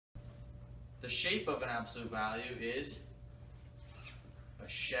The shape of an absolute value is a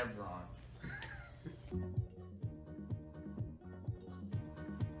chevron.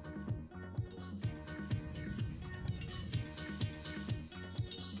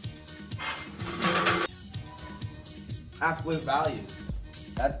 Absolute values.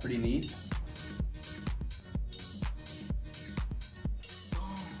 That's pretty neat.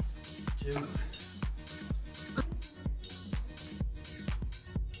 Two.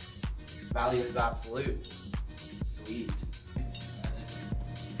 Value is absolute. Sweet.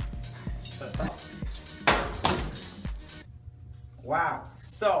 Wow.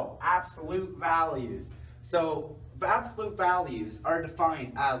 So, absolute values. So, absolute values are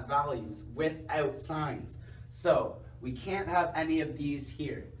defined as values without signs. So, we can't have any of these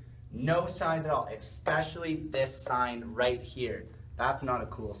here. No signs at all, especially this sign right here. That's not a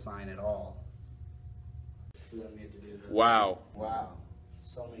cool sign at all. Wow. Wow.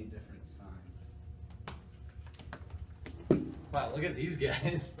 So many different signs. Wow, look at these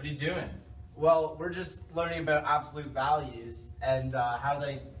guys. What are you doing? Well, we're just learning about absolute values and how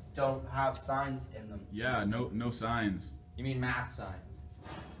they don't have signs in them. Yeah, no signs. You mean math signs?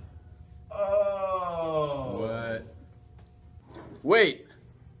 Oh. What? Wait.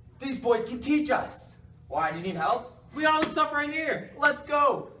 These boys can teach us. Why, do you need help? We got all this stuff right here. Let's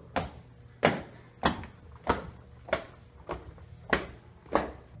go.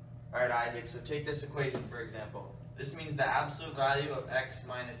 Alright, Isaac, so take this equation for example. This means the absolute value of x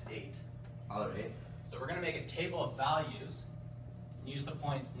minus 8. Alright. So we're going to make a table of values and use the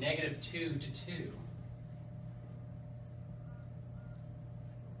points -2 to 2.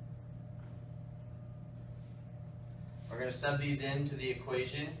 We're going to sub these into the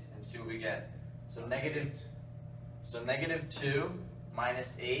equation and see what we get. So negative 2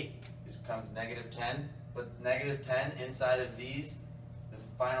 minus 8 becomes -10. Put -10 inside of these. The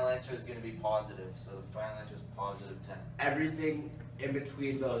final answer is going to be positive. So the final answer is positive 10. Everything in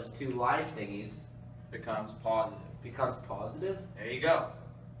between those two line thingies Becomes positive. becomes positive? There you go.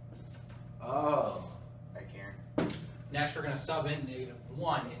 Oh. Right, Karen. Next we're going to sub in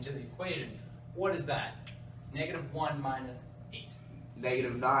 -1 into the equation. What is that? -1 minus 8.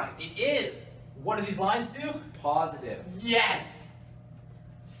 -9. It is! What do these lines do? Positive. Yes!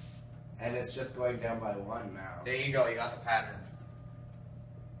 And it's just going down by 1 now. There you go. You got the pattern.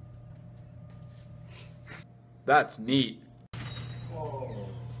 That's neat. Whoa.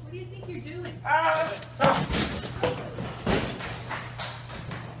 What do you think you're doing?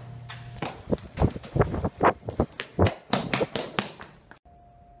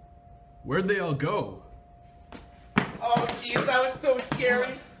 Where'd they all go? Oh, jeez, that was so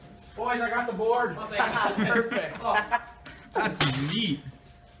scary. Boys, I got the board. Oh, thank you. Perfect. Oh, That's neat.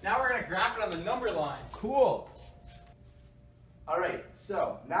 now we're going to graph it on the number line. Cool. All right,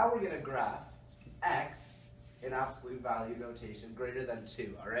 so now we're going to graph x in absolute value notation greater than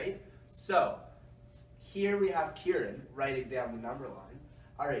 2, all right? So here we have Kieran writing down the number line.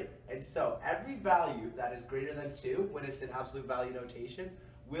 All right, and so every value that is greater than 2 when it's in absolute value notation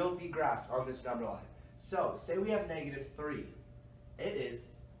will be graphed on this number line. So say we have -3. It is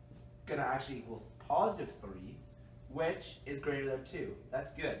going to actually equal +3, which is greater than 2.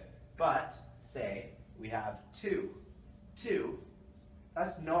 That's good. But say we have 2. 2,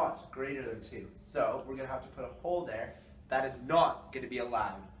 that's not greater than 2. So we're going to have to put a hole there. That is not going to be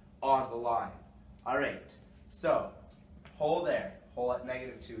allowed on the line. All right, so hole there, hole at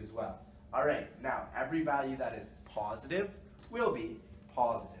 -2 as well. All right, now every value that is positive will be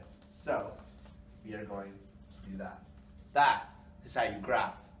positive. So we are going to do that. That is how you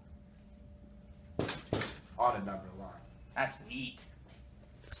graph on a number line. That's neat.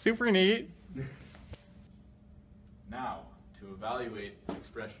 Super neat. Now, to evaluate an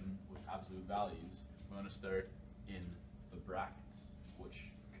expression with absolute values, we want to start in the brackets,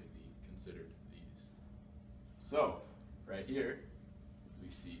 which could be considered these. So, right here,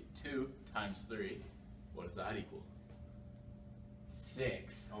 we see 2 times 3. What does that equal?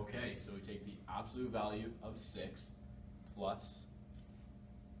 6. Okay, so we take the absolute value of 6 plus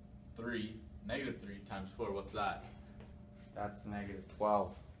 3, -3 times 4. What's that? That's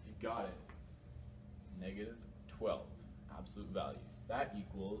 -12. You got it. -12, absolute value. That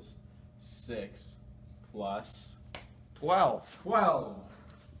equals 6 plus 12. 12.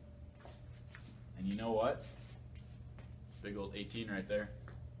 And you know what? Big old 18 right there.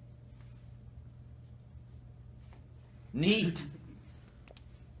 Neat.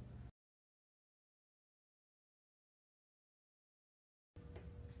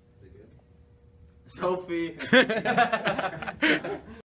 Is it good? Sophie.